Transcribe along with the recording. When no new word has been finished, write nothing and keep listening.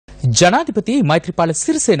ජනාධිපති මෛත්‍රීපාල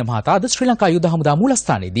සිරිසේන මහතා අද ශ්‍රී ලංකා යුද හමුදා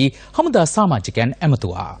මූලස්ථානයේදී හමුදා සමාජිකයන්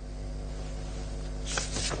ඇමතුවා.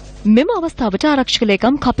 මෙම අවස්ථාවට ආරක්ෂක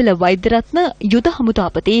ලේකම් කපිල වෛද්‍යරත්න, යුද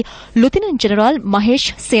හමුදාපති ලුතිනන්ට් ජෙනරාල් මහේෂ්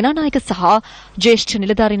සේනානායක සහ ජ්‍යෙෂ්ඨ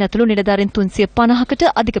නිලධාරීන් ඇතුළු නිලධාරීන්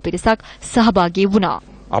 350කට අධික පිරිසක් සහභාගී වුණා.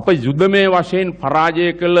 අප යුදමය වශයෙන්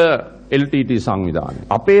පරාජය කළ LTT සංවිධානය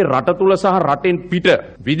අපේ රට තුල සහ රටෙන් පිට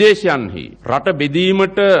විදේශයන්හි රට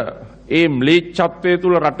බෙදීමට ඒ ම්ලේච්ඡත්වයේ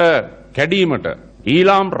තුල රට කැඩීමට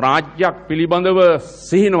ඊළාම් රාජ්‍යයක් පිළිබඳව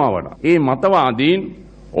සිහිනවවන ඒ මතවාදීන්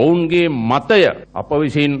ඔවුන්ගේ මතය අප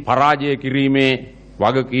විසින් පරාජය කිරීමේ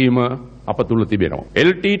වගකීම අප තුල තිබෙනවා.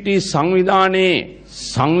 LTT සංවිධානයේ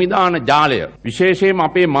සංවිධාන ජාලය විශේෂයෙන්ම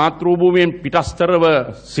අපේ මාතෘ භූමියෙන් පිටස්තරව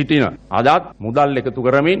සිටින අදත් මුදල් එකතු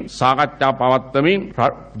කරමින් සාකච්ඡා පවත්වමින්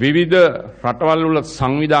විවිධ රටවල් වල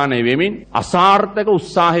සංවිධානය වෙමින් අසාර්ථක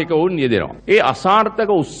උත්සාහයක වුන් යෙදෙනවා. ඒ අසාර්ථක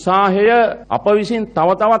උත්සාහය අප විසින් තව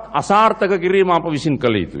තවත් අසාර්ථක කිරීම අප විසින්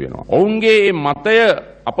කළ යුතු වෙනවා. ඔවුන්ගේ මේ මතය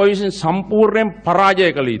අප විසින් සම්පූර්ණයෙන්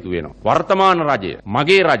පරාජය කළ යුතු වෙනවා. වර්තමාන රජය,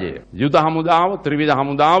 මගේ රජය, යුද හමුදාව, ත්‍රිවිධ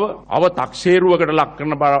හමුදාව අව탁සේරුවකට ලක්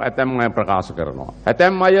කරන බව ඇතැම් අය ප්‍රකාශ කරනවා.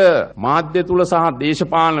 ඇතැම් අය මාධ්‍ය තුල සහ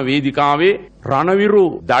දේශපාලන වේදිකාවේ රණවිරු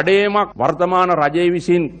දඩයමක් වර්තමාන රජය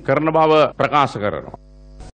විසින් කරන බව ප්‍රකාශ කරනවා.